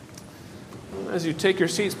As you take your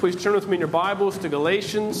seats, please turn with me in your Bibles to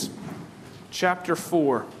Galatians chapter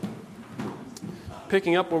 4.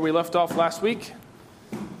 Picking up where we left off last week,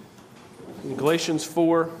 in Galatians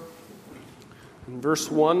 4, in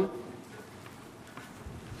verse 1.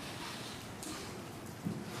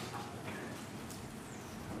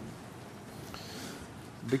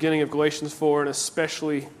 Beginning of Galatians 4, an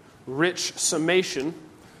especially rich summation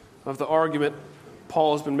of the argument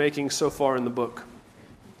Paul has been making so far in the book.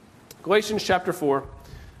 Galatians chapter 4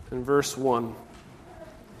 and verse 1.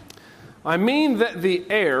 I mean that the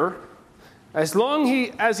heir, as long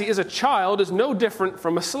as he is a child, is no different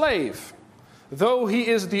from a slave, though he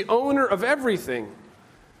is the owner of everything.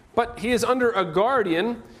 But he is under a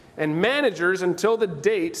guardian and managers until the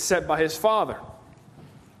date set by his father.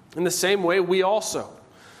 In the same way, we also,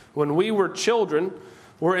 when we were children,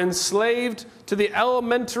 were enslaved to the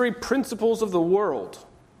elementary principles of the world.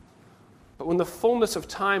 But when the fullness of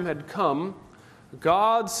time had come,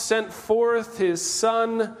 God sent forth his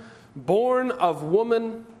Son, born of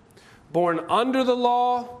woman, born under the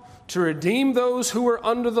law, to redeem those who were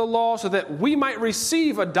under the law, so that we might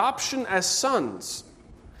receive adoption as sons.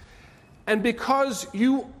 And because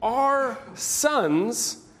you are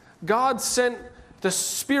sons, God sent the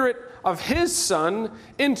Spirit of his Son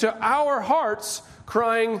into our hearts,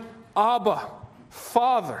 crying, Abba,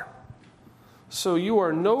 Father. So you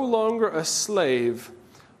are no longer a slave,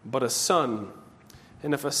 but a son.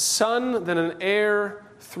 And if a son, then an heir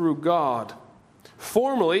through God.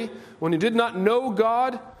 Formerly, when you did not know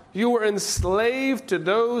God, you were enslaved to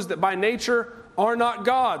those that by nature are not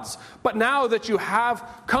God's. But now that you have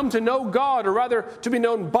come to know God, or rather to be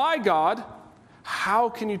known by God, how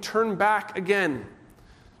can you turn back again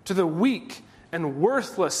to the weak and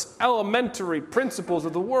worthless elementary principles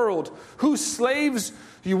of the world, whose slaves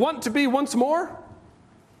you want to be once more?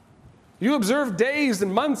 You observe days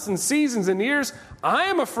and months and seasons and years. I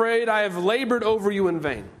am afraid I have labored over you in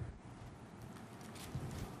vain.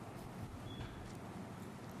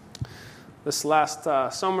 This last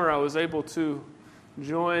summer, I was able to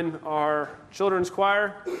join our children's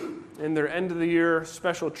choir in their end-of-the-year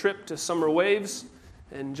special trip to Summer Waves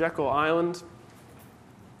in Jekyll Island.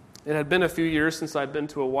 It had been a few years since I'd been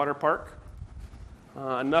to a water park.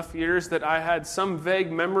 Enough years that I had some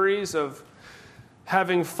vague memories of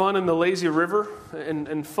having fun in the lazy river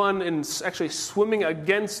and fun in actually swimming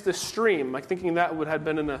against the stream. Like thinking that would have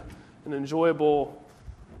been an enjoyable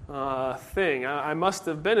thing. I must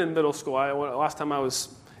have been in middle school. Last time I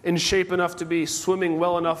was in shape enough to be swimming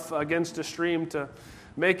well enough against a stream to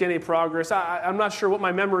make any progress. I'm not sure what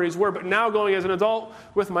my memories were, but now going as an adult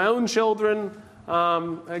with my own children,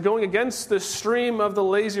 going against the stream of the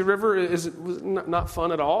lazy river was not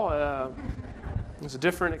fun at all. It was a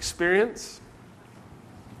different experience.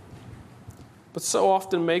 But so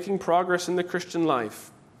often making progress in the Christian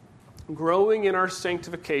life, growing in our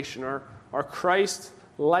sanctification, our Christ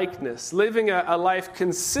likeness, living a life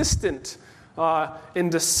consistent in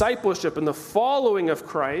discipleship and the following of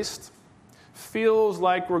Christ, feels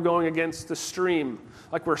like we're going against the stream,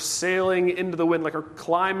 like we're sailing into the wind, like we're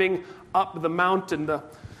climbing up the mountain.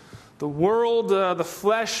 The world, the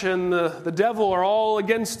flesh, and the devil are all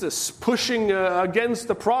against us, pushing against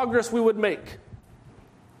the progress we would make.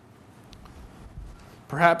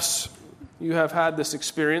 Perhaps you have had this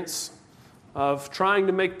experience of trying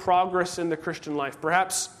to make progress in the Christian life.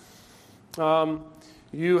 Perhaps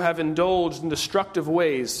you have indulged in destructive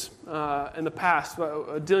ways in the past,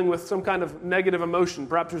 dealing with some kind of negative emotion.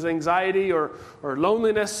 Perhaps there's anxiety or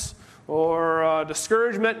loneliness or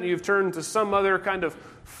discouragement, and you've turned to some other kind of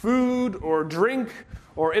food or drink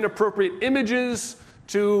or inappropriate images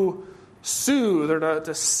to soothe or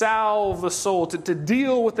to salve the soul, to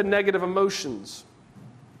deal with the negative emotions.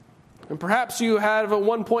 And perhaps you have at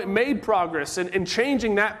one point made progress in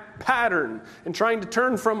changing that pattern and trying to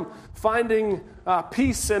turn from finding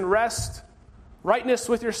peace and rest, rightness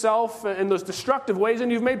with yourself in those destructive ways,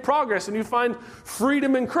 and you've made progress and you find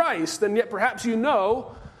freedom in Christ. And yet perhaps you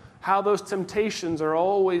know how those temptations are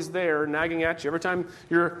always there nagging at you. Every time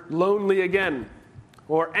you're lonely again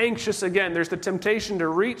or anxious again, there's the temptation to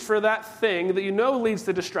reach for that thing that you know leads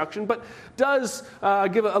to destruction, but does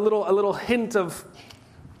give a little hint of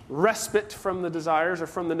respite from the desires or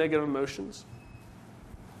from the negative emotions.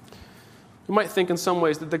 You might think in some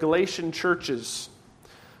ways that the Galatian churches,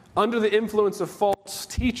 under the influence of false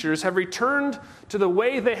teachers, have returned to the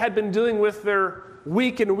way they had been dealing with their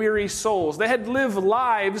weak and weary souls. They had lived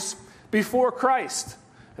lives before Christ.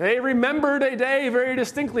 They remembered a day very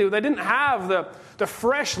distinctly. They didn't have the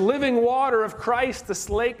fresh living water of Christ to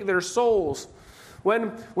slake their souls.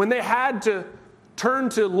 When they had to turn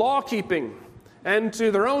to law-keeping and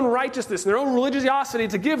to their own righteousness and their own religiosity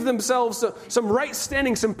to give themselves some right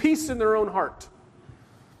standing, some peace in their own heart.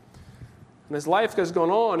 And as life has gone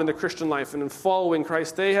on in the Christian life and in following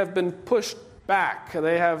Christ, they have been pushed back.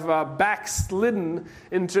 They have backslidden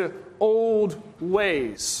into old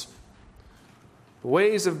ways.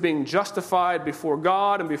 Ways of being justified before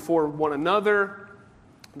God and before one another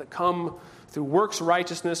that come through works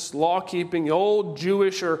righteousness, law-keeping, the old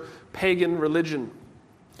Jewish or pagan religion.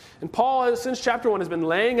 And Paul, since chapter 1, has been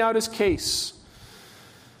laying out his case,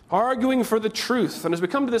 arguing for the truth. And as we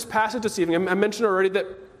come to this passage this evening, I mentioned already that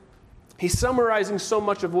he's summarizing so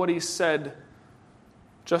much of what he said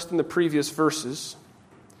just in the previous verses.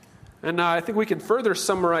 And I think we can further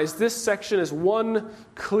summarize this section as one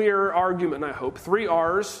clear argument, I hope. 3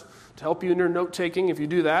 R's to help you in your note-taking if you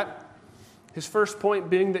do that. His first point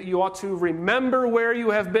being that you ought to remember where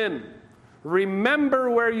you have been. Remember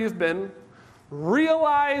where you've been.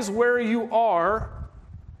 Realize where you are.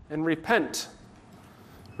 And repent.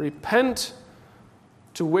 Repent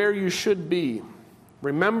to where you should be.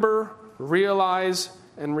 Remember, realize,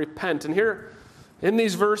 and repent. And here, in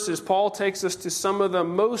these verses, Paul takes us to some of the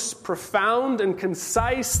most profound and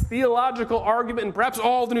concise theological argument, and perhaps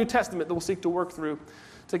all the New Testament that we'll seek to work through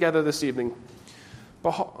together this evening.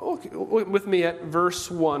 With me at verse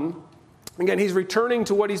 1. Again, he's returning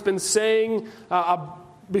to what he's been saying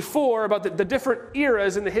before about the different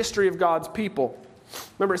eras in the history of God's people.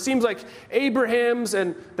 Remember, it seems like Abraham's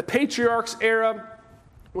and the patriarchs' era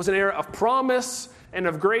was an era of promise and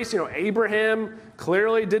of grace. Abraham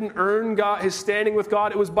clearly didn't earn his standing with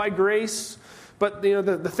God. It was by grace. But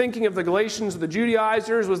the thinking of the Galatians, the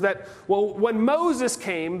Judaizers, was that, when Moses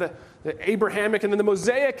came, the Abrahamic and then the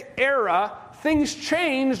Mosaic era, things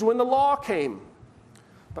changed when the law came.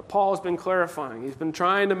 But Paul has been clarifying. He's been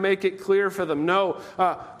trying to make it clear for them. No,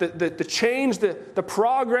 the change, the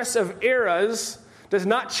progress of eras does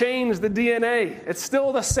not change the DNA. It's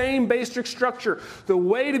still the same basic structure. The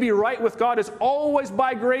way to be right with God is always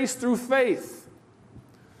by grace through faith.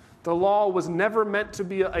 The law was never meant to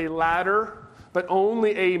be a ladder, but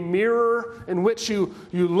only a mirror in which you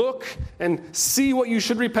look and see what you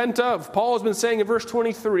should repent of. Paul has been saying in verse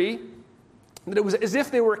 23 that it was as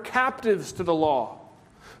if they were captives to the law.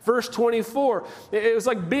 Verse 24, it was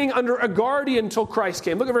like being under a guardian until Christ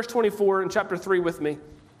came. Look at verse 24 in chapter 3 with me,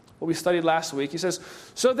 what we studied last week. He says,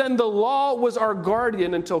 "So then the law was our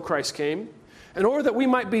guardian until Christ came, in order that we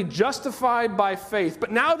might be justified by faith.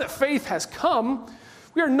 But now that faith has come,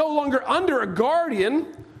 we are no longer under a guardian,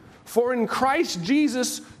 for in Christ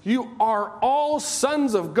Jesus you are all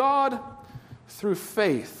sons of God through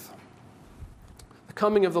faith." The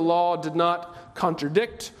coming of the law did not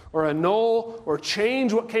contradict or annul or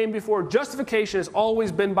change what came before. Justification has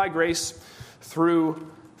always been by grace through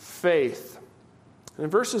faith. And in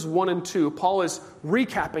verses 1 and 2, Paul is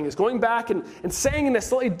recapping, is going back and saying in a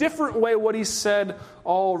slightly different way what he said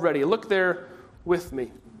already. Look there with me.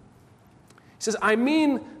 He says, "I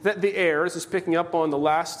mean that the heir," this is picking up on the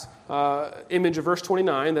last image of verse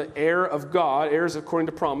 29, the heir of God, heirs according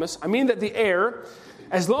to promise. "I mean that the heir,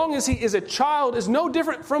 as long as he is a child, is no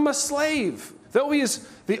different from a slave, though he is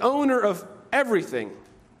the owner of everything.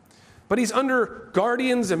 But he's under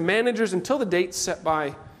guardians and managers until the date set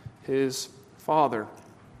by his father."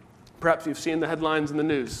 Perhaps you've seen the headlines in the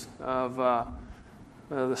news of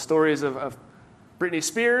the stories of Britney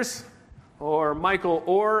Spears or Michael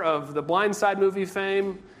Oher of the Blind Side movie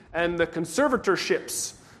fame, and the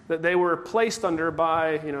conservatorships that they were placed under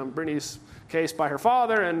by, Britney's case by her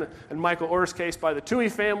father, and Michael Oher's case by the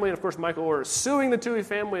Tuohy family. And of course, Michael Oher is suing the Tuohy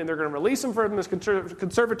family, and they're going to release him from this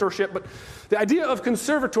conservatorship. But the idea of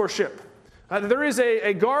conservatorship, there is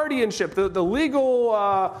a guardianship. The legal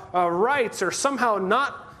rights are somehow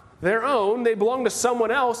not their own. They belong to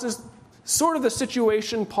someone else, is sort of the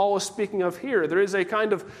situation Paul is speaking of here. There is a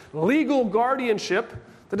kind of legal guardianship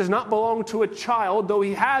that does not belong to a child, though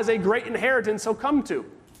he has a great inheritance he'll come to.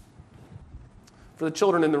 For the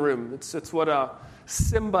children in the room, it's what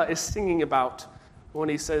Simba is singing about when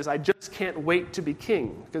he says, "I just can't wait to be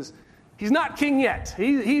king." Because he's not king yet.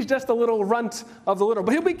 He's just a little runt of the litter.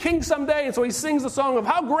 But he'll be king someday, and so he sings the song of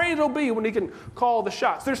how great it'll be when he can call the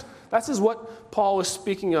shots. That's what Paul is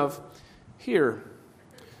speaking of here.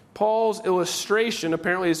 Paul's illustration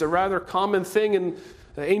apparently is a rather common thing in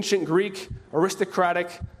the ancient Greek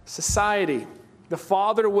aristocratic society. The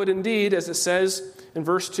father would indeed, as it says in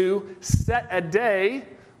verse 2, set a day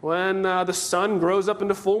when the son grows up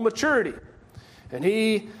into full maturity. And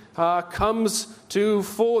he comes to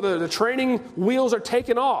the training wheels are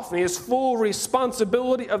taken off, and he has full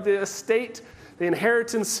responsibility of the estate. The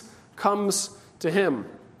inheritance comes to him.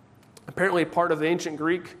 Apparently part of the ancient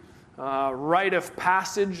Greek rite of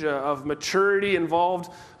passage of maturity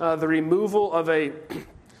involved the removal of a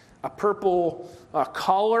purple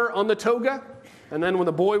collar on the toga. And then when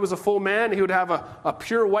the boy was a full man, he would have a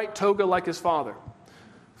pure white toga like his father.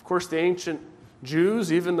 Of course, the ancient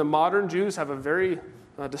Jews, even the modern Jews, have a very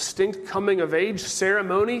distinct coming-of-age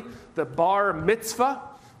ceremony, the bar mitzvah,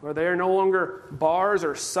 where they are no longer bars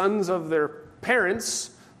or sons of their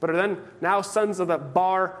parents, but are then now sons of the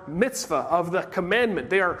bar mitzvah, of the commandment.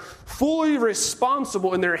 They are fully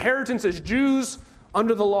responsible in their inheritance as Jews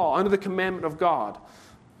under the law, under the commandment of God.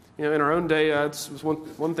 In our own day, it's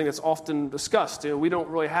one thing that's often discussed. We don't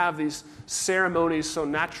really have these ceremonies so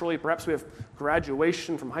naturally. Perhaps we have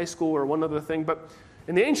graduation from high school or one other thing. But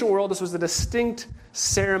in the ancient world, this was a distinct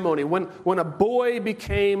ceremony. When a boy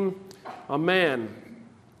became a man.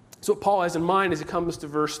 So what Paul has in mind as he comes to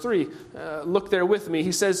verse 3. Look there with me.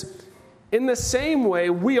 He says, in the same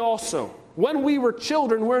way, we also, when we were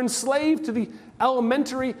children, were enslaved to the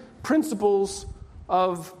elementary principles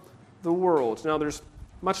of the world. Now, there's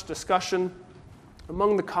much discussion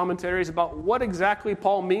among the commentaries about what exactly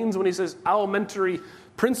Paul means when he says elementary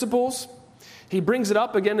principles. He brings it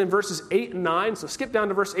up again in verses 8 and 9. So skip down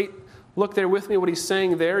to verse 8. Look there with me what he's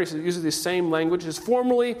saying there. He uses the same language. He says,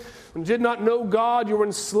 formerly, when you did not know God, you were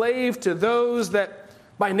enslaved to those that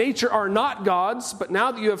by nature are not gods. But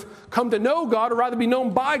now that you have come to know God, or rather be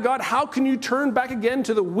known by God, how can you turn back again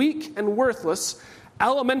to the weak and worthless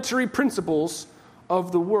elementary principles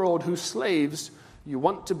of the world, whose slaves you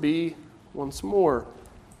want to be once more?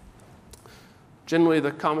 Generally,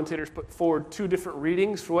 the commentators put forward two different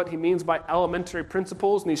readings for what he means by elementary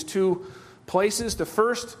principles in these two places. The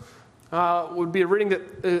first would be a reading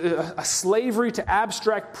that a slavery to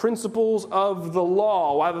abstract principles of the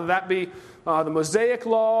law, whether that be the Mosaic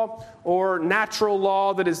law or natural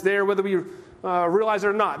law that is there, whether we realize it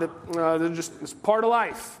or not, that they're just it's part of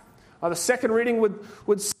life. The second reading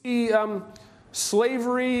would see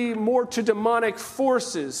slavery more to demonic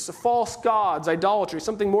forces, false gods, idolatry,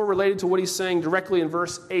 something more related to what he's saying directly in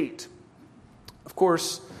verse 8. Of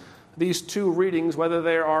course, these two readings, whether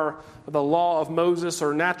they are the law of Moses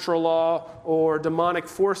or natural law or demonic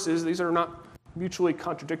forces, these are not mutually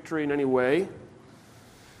contradictory in any way.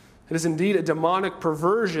 It is indeed a demonic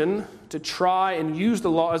perversion to try and use the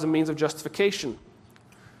law as a means of justification.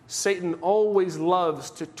 Satan always loves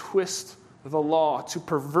to twist the law, to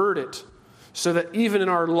pervert it, so that even in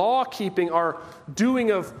our law-keeping, our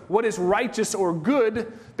doing of what is righteous or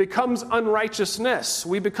good becomes unrighteousness.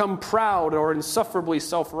 We become proud or insufferably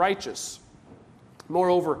self-righteous.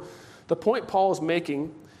 Moreover, the point Paul is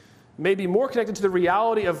making may be more connected to the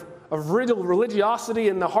reality of religiosity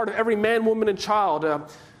in the heart of every man, woman, and child.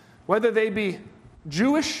 Whether they be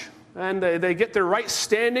Jewish and they get their right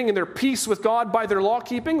standing and their peace with God by their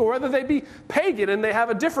law-keeping, or whether they be pagan and they have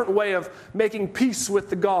a different way of making peace with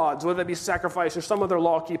the gods, whether they be sacrifice or some other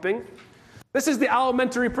law-keeping. This is the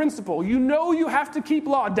elementary principle. You know you have to keep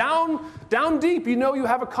law. Down deep, you know you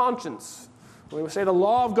have a conscience. When we say the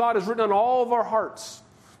law of God is written on all of our hearts,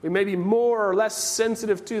 we may be more or less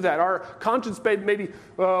sensitive to that. Our conscience may be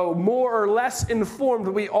more or less informed.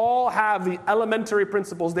 We all have the elementary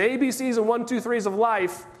principles, the ABCs and 1, 2, 3s of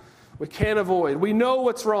life we can't avoid. We know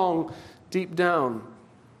what's wrong deep down.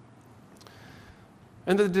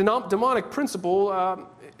 And the demonic principle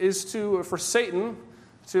is for Satan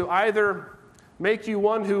to either make you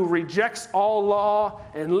one who rejects all law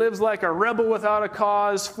and lives like a rebel without a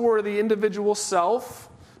cause for the individual self,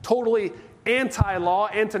 totally anti-law,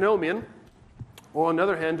 antinomian, or on the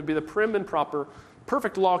other hand, to be the prim and proper,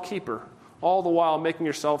 perfect law keeper, all the while making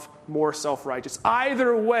yourself more self-righteous.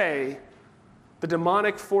 Either way, the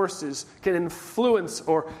demonic forces can influence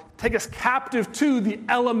or take us captive to the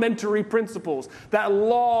elementary principles, that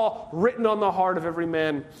law written on the heart of every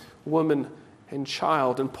man, woman, and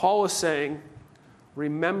child. And Paul is saying,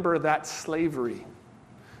 remember that slavery.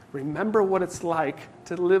 Remember what it's like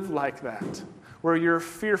to live like that, where you're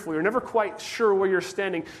fearful. You're never quite sure where you're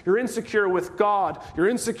standing. You're insecure with God. You're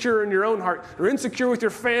insecure in your own heart. You're insecure with your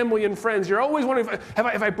family and friends. You're always wondering,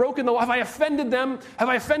 have I broken the law? Have I offended them? Have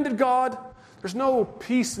I offended God? There's no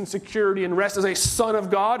peace and security and rest as a son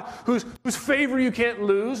of God whose favor you can't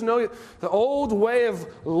lose. No, the old way of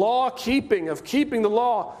law-keeping, of keeping the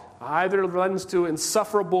law, either lends to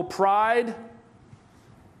insufferable pride,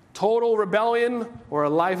 total rebellion, or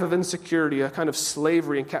a life of insecurity, a kind of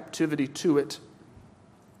slavery and captivity to it.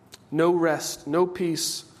 No rest, no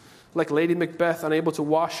peace, like Lady Macbeth, unable to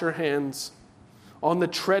wash her hands, on the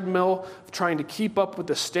treadmill of trying to keep up with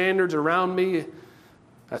the standards around me,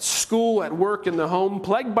 at school, at work, in the home,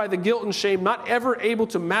 plagued by the guilt and shame, not ever able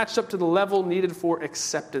to match up to the level needed for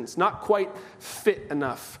acceptance, not quite fit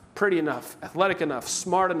enough pretty enough, athletic enough,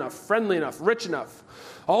 smart enough, friendly enough, rich enough,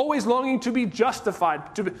 always longing to be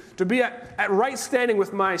justified, to be at right standing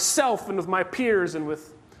with myself and with my peers and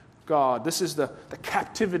with God. This is the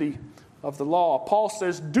captivity of the law. Paul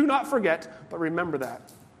says, do not forget, but remember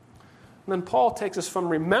that. And then Paul takes us from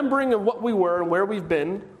remembering of what we were and where we've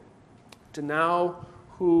been to now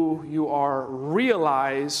who you are.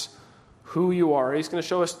 Realize who you are. He's going to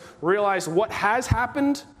show us, realize what has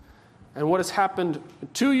happened and what has happened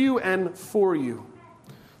to you and for you.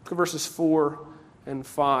 Look at verses 4 and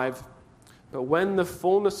 5. But when the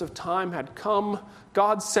fullness of time had come,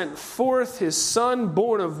 God sent forth his Son,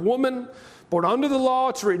 born of woman, born under the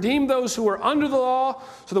law, to redeem those who were under the law,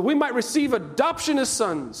 so that we might receive adoption as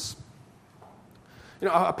sons.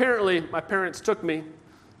 Apparently, my parents took me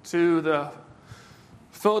to the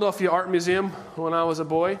Philadelphia Art Museum when I was a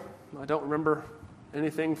boy. I don't remember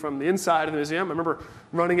anything from the inside of the museum. I remember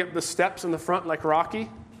running up the steps in the front like Rocky.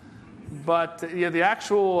 But the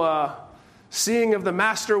actual seeing of the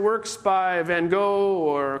masterworks by Van Gogh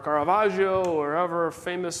or Caravaggio or whoever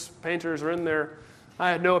famous painters are in there, I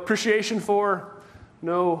had no appreciation for,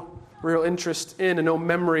 no real interest in, and no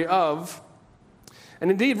memory of. And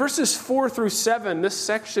indeed, verses 4 through 7, this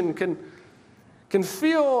section can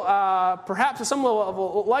feel perhaps at some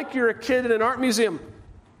level like you're a kid in an art museum.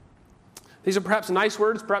 These are perhaps nice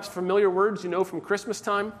words, perhaps familiar words you know from Christmas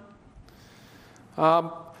time.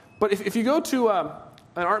 But if you go to an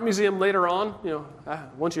art museum later on,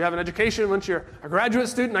 once you have an education, once you're a graduate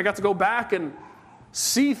student, I got to go back and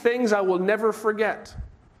see things I will never forget.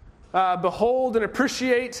 Behold and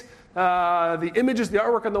appreciate the images, the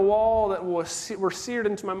artwork on the wall that were seared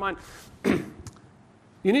into my mind.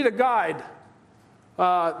 You need a guide.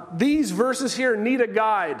 These verses here need a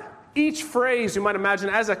guide. Each phrase, you might imagine,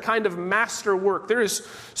 as a kind of masterwork. There is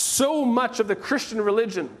so much of the Christian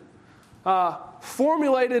religion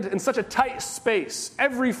formulated in such a tight space.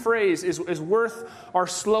 Every phrase is worth our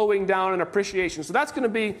slowing down and appreciation. So that's going to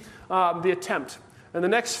be the attempt. In the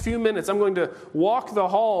next few minutes, I'm going to walk the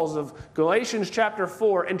halls of Galatians chapter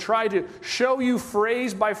 4 and try to show you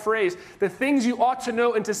phrase by phrase the things you ought to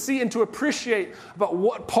know and to see and to appreciate about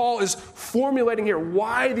what Paul is formulating here,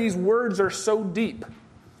 why these words are so deep.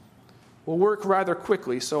 We'll work rather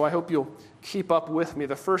quickly, so I hope you'll keep up with me.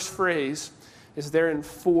 The first phrase is there in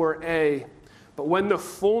 4a. But when the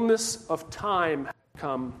fullness of time had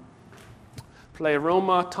come,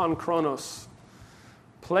 pleroma ton chronos.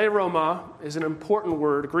 Pleroma is an important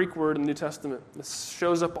word, a Greek word in the New Testament. This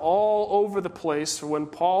shows up all over the place when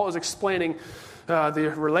Paul is explaining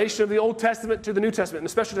the relation of the Old Testament to the New Testament, and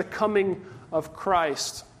especially the coming of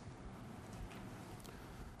Christ.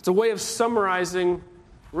 It's a way of summarizing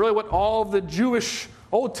really what all of the Jewish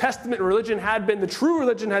Old Testament religion had been. The true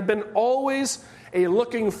religion had been always a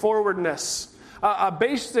looking forwardness, a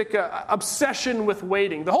basic obsession with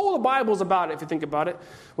waiting. The whole of the Bible is about it, if you think about it.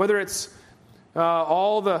 Whether it's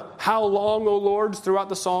all the how long, O Lords, throughout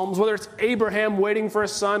the Psalms, whether it's Abraham waiting for a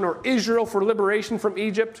son, or Israel for liberation from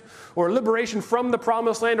Egypt, or liberation from the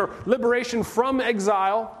Promised Land, or liberation from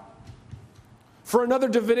exile, for another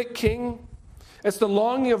Davidic king. It's the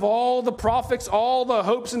longing of all the prophets, all the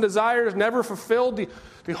hopes and desires never fulfilled.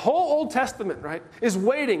 The whole Old Testament, right, is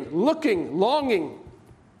waiting, looking, longing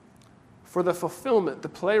for the fulfillment, the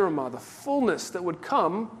pleroma, the fullness that would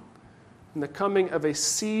come in the coming of a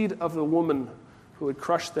seed of the woman who would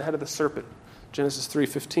crush the head of the serpent. Genesis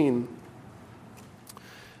 3:15.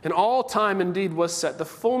 And all time indeed was set. The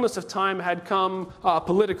fullness of time had come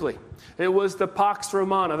politically. It was the Pax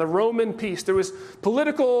Romana, the Roman peace. There was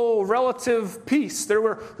political relative peace. There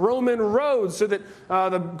were Roman roads so that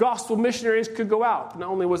the gospel missionaries could go out. Not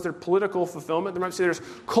only was there political fulfillment, there might say there's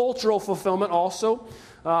cultural fulfillment also.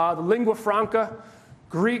 The lingua franca,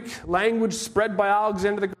 Greek language spread by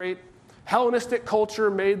Alexander the Great. Hellenistic culture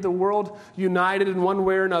made the world united in one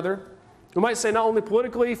way or another. We might say not only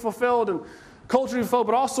politically fulfilled and culturally fulfilled,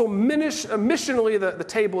 but also missionally the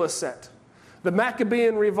table is set. The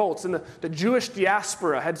Maccabean revolts and the Jewish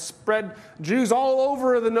diaspora had spread Jews all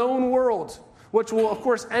over the known world, which will, of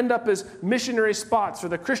course, end up as missionary spots for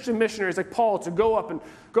the Christian missionaries like Paul to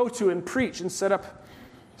go to and preach and set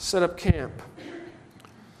up camp.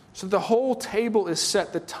 So the whole table is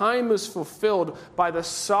set. The time is fulfilled by the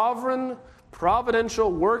sovereign,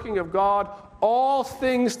 providential working of God, all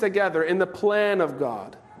things together in the plan of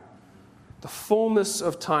God. The fullness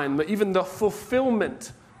of time, even the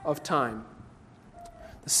fulfillment of time.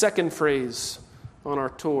 The second phrase on our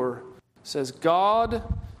tour says, God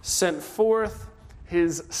sent forth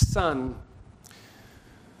his Son.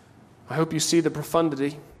 I hope you see the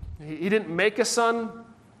profundity. He didn't make a son.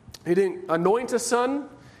 He didn't anoint a son.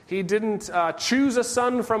 He didn't choose a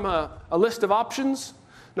son from a list of options.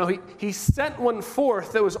 No, he sent one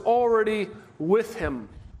forth that was already with him.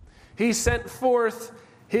 He sent forth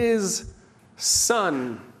his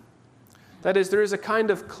Son. That is, there is a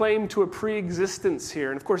kind of claim to a pre-existence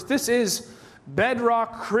here. And of course, this is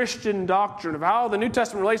bedrock Christian doctrine of how the New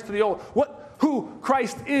Testament relates to the Old. Who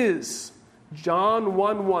Christ is. John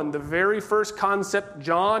 1:1, the very first concept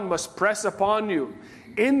John must press upon you.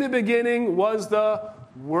 In the beginning was the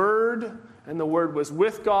Word, and the Word was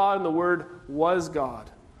with God, and the Word was God.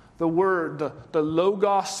 The Word, the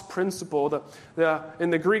Logos principle, in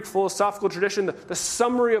the Greek philosophical tradition, the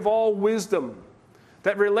summary of all wisdom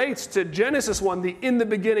that relates to Genesis 1, the in the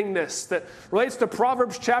beginningness, that relates to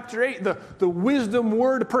Proverbs chapter 8, the wisdom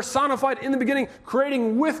word personified in the beginning,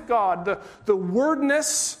 creating with God, the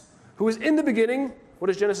wordness who is in the beginning.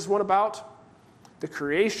 What is Genesis 1 about? The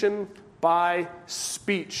creation by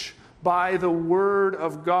speech, by the word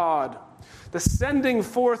of God. The sending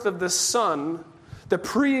forth of the Son, the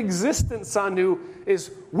pre-existent Son who is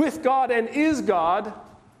with God and is God,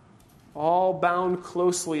 all bound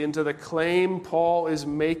closely into the claim Paul is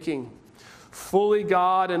making. Fully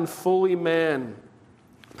God and fully man,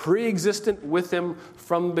 pre-existent with him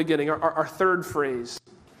from the beginning. Our third phrase,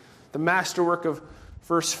 the masterwork of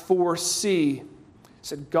verse 4c,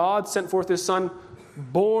 said, God sent forth his Son,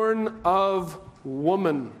 born of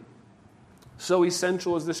woman. So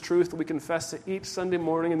essential is this truth that we confess it each Sunday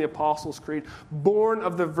morning in the Apostles' Creed. Born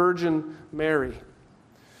of the Virgin Mary.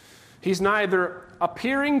 He's neither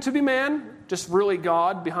appearing to be man, just really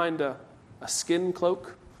God behind a skin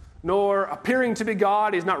cloak, nor appearing to be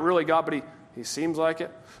God. He's not really God, but he seems like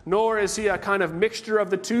it. Nor is he a kind of mixture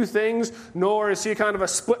of the two things, nor is he kind of a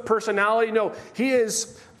split personality. No, he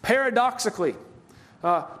is paradoxically,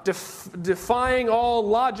 defying all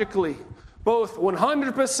logically, both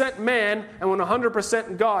 100% man and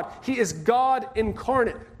 100% God. He is God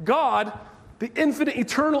incarnate. God, the infinite,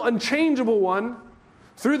 eternal, unchangeable one,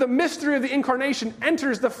 through the mystery of the incarnation,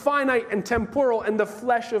 enters the finite and temporal and the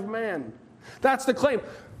flesh of man. That's the claim.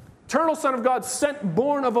 Eternal Son of God, sent,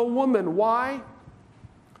 born of a woman. Why?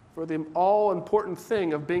 For the all-important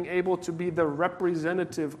thing of being able to be the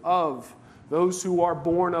representative of those who are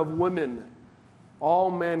born of women,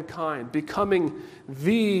 all mankind, becoming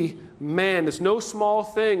the man. It's no small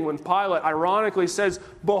thing when Pilate ironically says,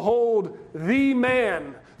 behold, the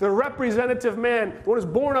man, the representative man, the one who is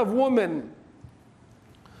born of woman.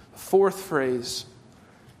 Fourth phrase,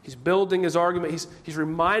 he's building his argument. He's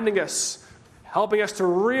reminding us, helping us to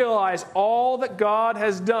realize all that God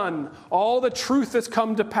has done, all the truth that's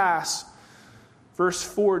come to pass. Verse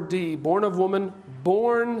 4d, born of woman,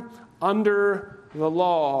 born under the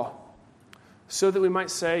law, so that we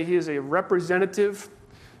might say he is a representative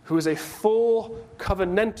who is a full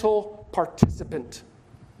covenantal participant.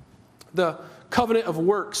 The covenant of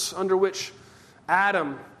works under which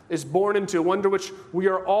Adam is born into, under which we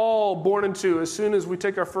are all born into as soon as we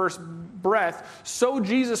take our first breath, so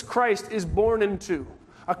Jesus Christ is born into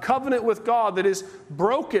a covenant with God that is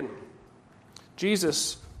broken.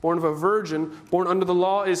 Jesus, born of a virgin, born under the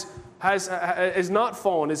law, is not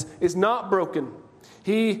fallen, is not broken.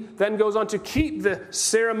 He then goes on to keep the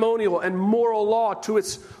ceremonial and moral law to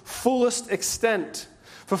its fullest extent,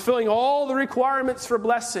 fulfilling all the requirements for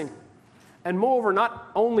blessing. And moreover,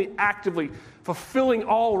 not only actively fulfilling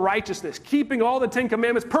all righteousness, keeping all the Ten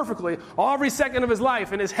Commandments perfectly, every second of his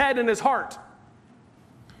life in his head and his heart,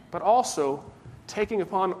 but also taking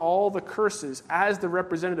upon all the curses as the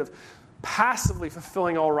representative, passively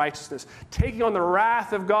fulfilling all righteousness, taking on the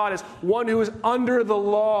wrath of God as one who is under the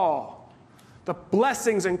law. The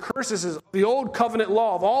blessings and curses of the old covenant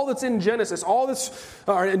law, of all that's in Genesis, all that's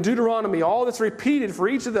in Deuteronomy, all that's repeated for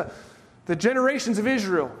each of the generations of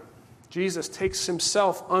Israel. Jesus takes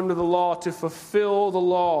himself under the law to fulfill the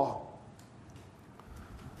law.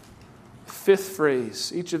 Fifth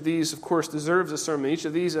phrase. Each of these, of course, deserves a sermon. Each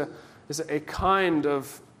of these is a kind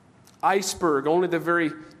of iceberg, only the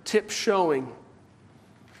very tip showing.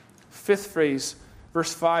 Fifth phrase,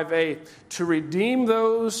 verse 5a, to redeem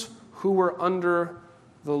those who were under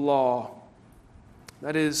the law.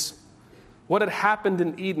 That is, what had happened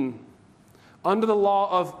in Eden. Under the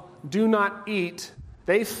law of do not eat,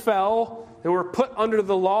 they fell, they were put under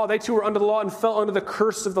the law. They too were under the law and fell under the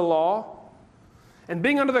curse of the law. And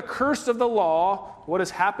being under the curse of the law, what has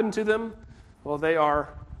happened to them? Well, they are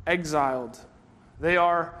exiled. They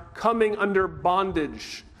are coming under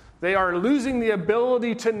bondage. They are losing the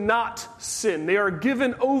ability to not sin. They are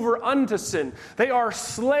given over unto sin. They are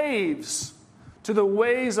slaves to the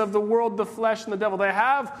ways of the world, the flesh, and the devil. They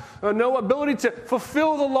have no ability to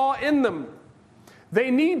fulfill the law in them. They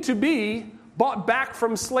need to be bought back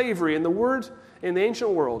from slavery. And the word in the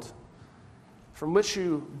ancient world from which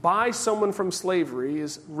you buy someone from slavery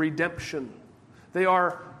is redemption. They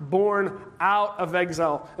are born out of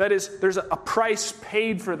exile. That is, there's a price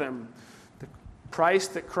paid for them. The price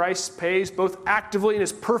that Christ pays both actively in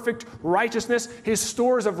his perfect righteousness, his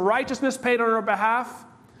stores of righteousness paid on our behalf,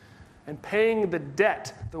 and paying the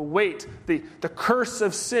debt, the weight, the curse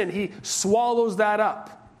of sin. He swallows that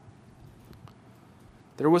up.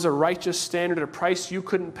 There was a righteous standard, a price you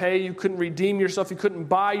couldn't pay. You couldn't redeem yourself. You couldn't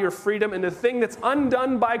buy your freedom. And the thing that's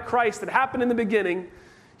undone by Christ that happened in the beginning,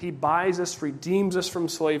 he buys us, redeems us from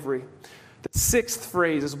slavery. The sixth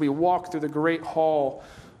phrase as we walk through the great hall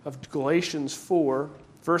of Galatians 4,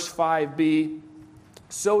 verse 5b,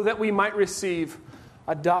 so that we might receive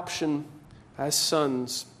adoption as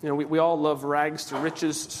sons. You know, we all love rags to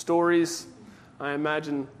riches stories. I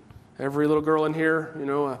imagine every little girl in here,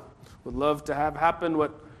 would love to have happened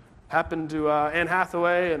what happened to Anne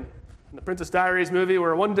Hathaway in the Princess Diaries movie,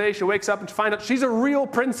 where one day she wakes up and finds out she's a real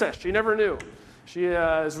princess. She never knew. She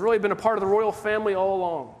has really been a part of the royal family all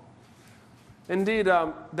along. Indeed,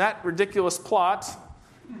 that ridiculous plot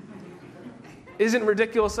isn't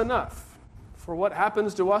ridiculous enough for what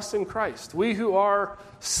happens to us in Christ. We who are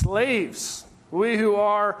slaves, we who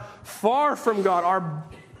are far from God, are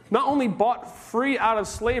not only bought free out of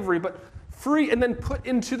slavery, but free and then put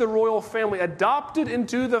into the royal family, adopted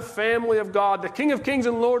into the family of God, the King of Kings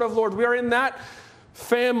and Lord of Lords. We are in that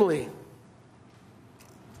family.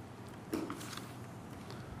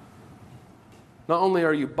 Not only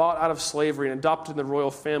are you bought out of slavery and adopted in the royal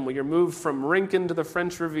family, you're moved from Rincon to the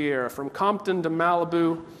French Riviera, from Compton to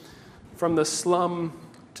Malibu, from the slum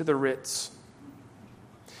to the Ritz.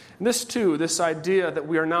 And this too, this idea that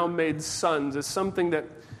we are now made sons, is something that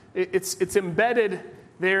it's embedded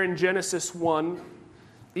there in Genesis 1.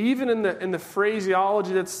 Even in the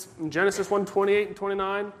phraseology that's in Genesis 1:28 and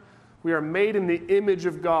 29, we are made in the image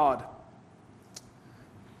of God.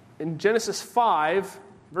 In Genesis 5,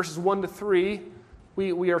 verses 1 to 3,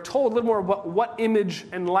 we are told a little more about what image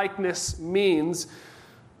and likeness means.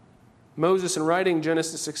 Moses, in writing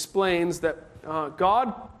Genesis, explains that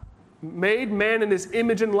God made man in his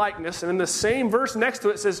image and likeness, and in the same verse next to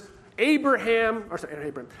it says,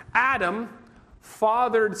 Adam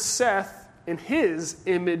fathered Seth in his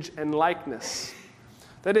image and likeness.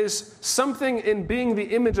 That is, something in being the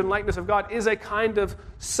image and likeness of God is a kind of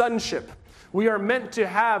sonship. We are meant to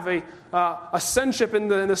have a sonship in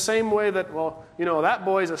the same way that, that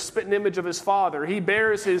boy is a spitting image of his father. He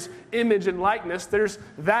bears his image and likeness. There's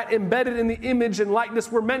that embedded in the image and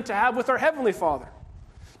likeness we're meant to have with our Heavenly Father.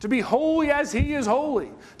 To be holy as he is holy.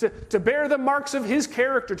 To bear the marks of his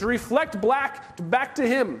character. To reflect back to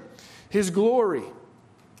him his glory.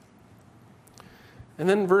 And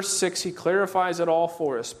then verse 6, he clarifies it all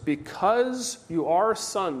for us. Because you are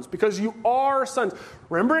sons. Because you are sons.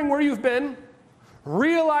 Remembering where you've been.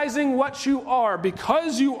 Realizing what you are.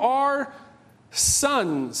 Because you are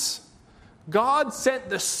sons. God sent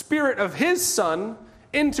the Spirit of his Son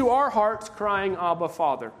into our hearts, crying, Abba,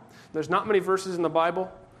 Father. There's not many verses in the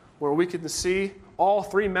Bible where we can see all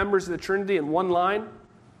three members of the Trinity in one line.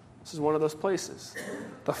 This is one of those places.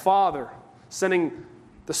 The Father sending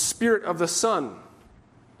the Spirit of the Son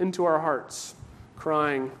into our hearts,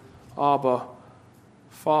 crying, Abba,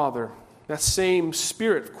 Father. That same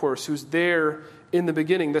Spirit, of course, who's there in the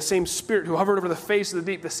beginning, the same Spirit who hovered over the face of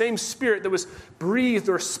the deep, the same Spirit that was breathed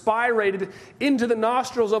or spirated into the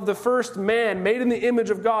nostrils of the first man, made in the image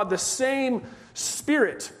of God, the same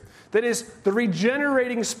Spirit that is the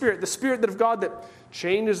regenerating Spirit, the Spirit of God that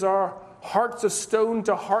changes our hearts of stone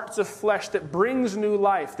to hearts of flesh, that brings new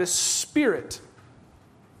life. This Spirit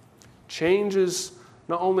changes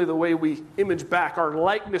not only the way we image back our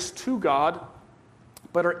likeness to God,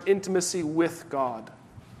 but our intimacy with God.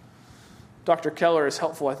 Dr. Keller is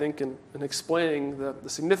helpful, I think, in explaining the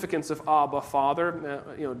significance of Abba, Father.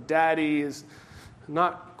 Daddy is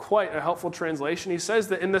not quite a helpful translation. He says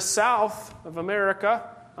that in the South of America,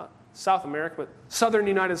 South America, but Southern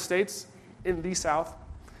United States, in the South,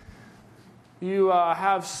 you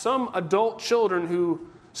have some adult children who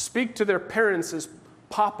speak to their parents as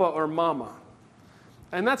Papa or Mama.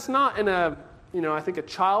 And that's not in a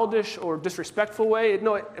childish or disrespectful way.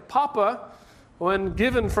 Papa, when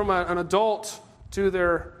given from an adult to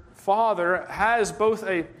their father, has both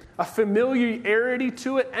a familiarity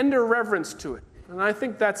to it and a reverence to it. And I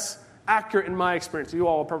think that's accurate in my experience. You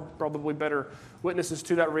all are probably better witnesses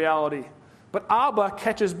to that reality. But Abba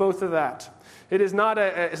catches both of that. It is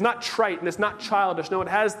it's not trite and it's not childish. No, it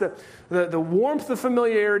has the warmth of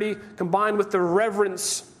familiarity combined with the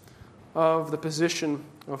reverence of the position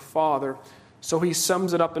of Father. So he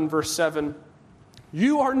sums it up in verse 7.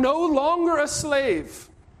 You are no longer a slave,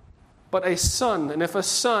 but a son. And if a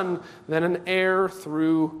son, then an heir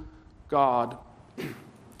through God.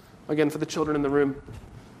 Again, for the children in the room,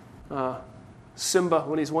 Simba,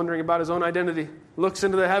 when he's wondering about his own identity, looks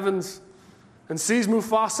into the heavens and sees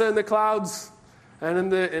Mufasa in the clouds, and in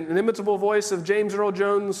the inimitable voice of James Earl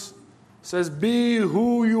Jones says, be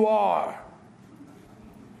who you are.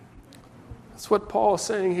 That's what Paul is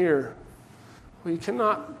saying here. We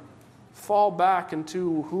cannot fall back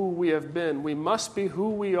into who we have been. We must be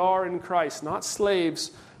who we are in Christ, not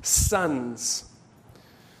slaves, sons.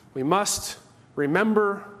 We must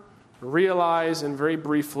remember, realize, and very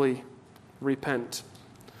briefly repent.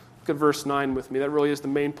 Look at verse 9 with me. That really is the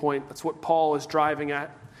main point. That's what Paul is driving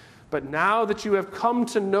at. But now that you have come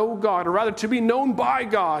to know God, or rather to be known by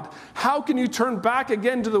God, how can you turn back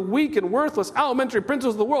again to the weak and worthless elementary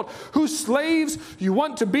principles of the world, whose slaves you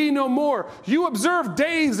want to be no more? You observe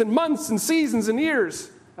days and months and seasons and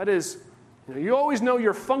years. That is, you always know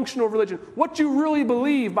your functional religion, what you really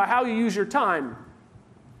believe by how you use your time.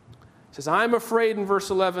 It says, I'm afraid in verse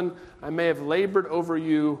 11, I may have labored over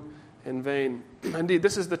you in vain. Indeed,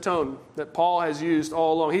 this is the tone that Paul has used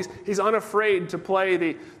all along. He's unafraid to play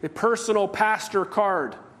the personal pastor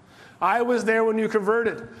card. I was there when you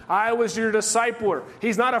converted. I was your discipler.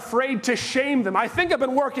 He's not afraid to shame them. I think I've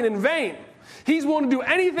been working in vain. He's willing to do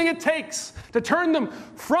anything it takes to turn them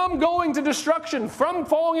from going to destruction, from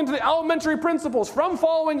falling into the elementary principles, from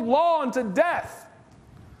following law unto death,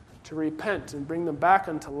 to repent and bring them back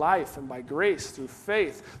unto life, and by grace through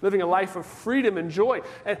faith, living a life of freedom and joy,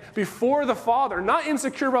 and before the Father, not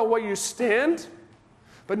insecure about what you stand,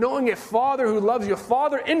 but knowing a Father who loves you, a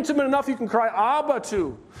Father intimate enough you can cry Abba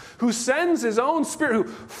to, who sends his own Spirit, who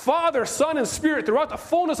Father, Son, and Spirit throughout the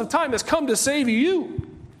fullness of time has come to save you.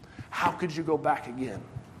 How could you go back again?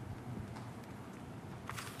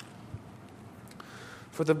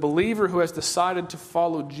 For the believer who has decided to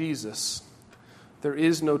follow Jesus, there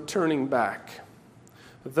is no turning back.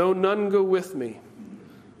 Though none go with me,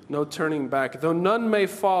 no turning back. Though none may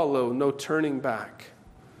follow, no turning back.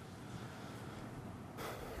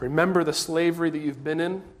 Remember the slavery that you've been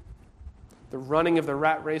in, the running of the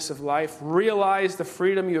rat race of life. Realize the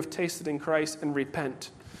freedom you have tasted in Christ and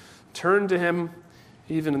repent. Turn to him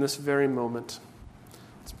even in this very moment.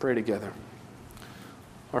 Let's pray together.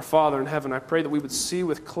 Our Father in heaven, I pray that we would see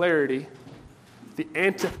with clarity the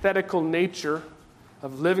antithetical nature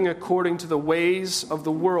of living according to the ways of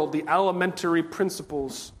the world, the elementary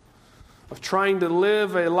principles of trying to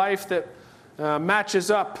live a life that matches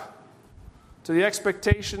up to the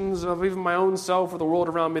expectations of even my own self or the world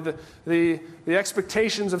around me, the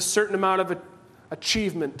expectations of a certain amount of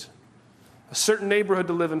achievement, a certain neighborhood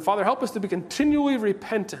to live in. Father, help us to be continually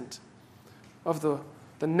repentant of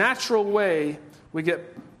the natural way we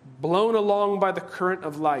get blown along by the current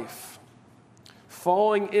of life,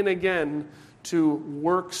 falling in again to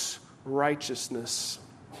works righteousness.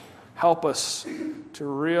 Help us to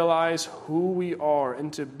realize who we are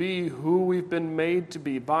and to be who we've been made to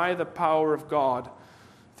be by the power of God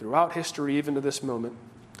throughout history, even to this moment.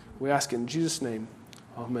 We ask in Jesus' name,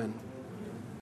 amen.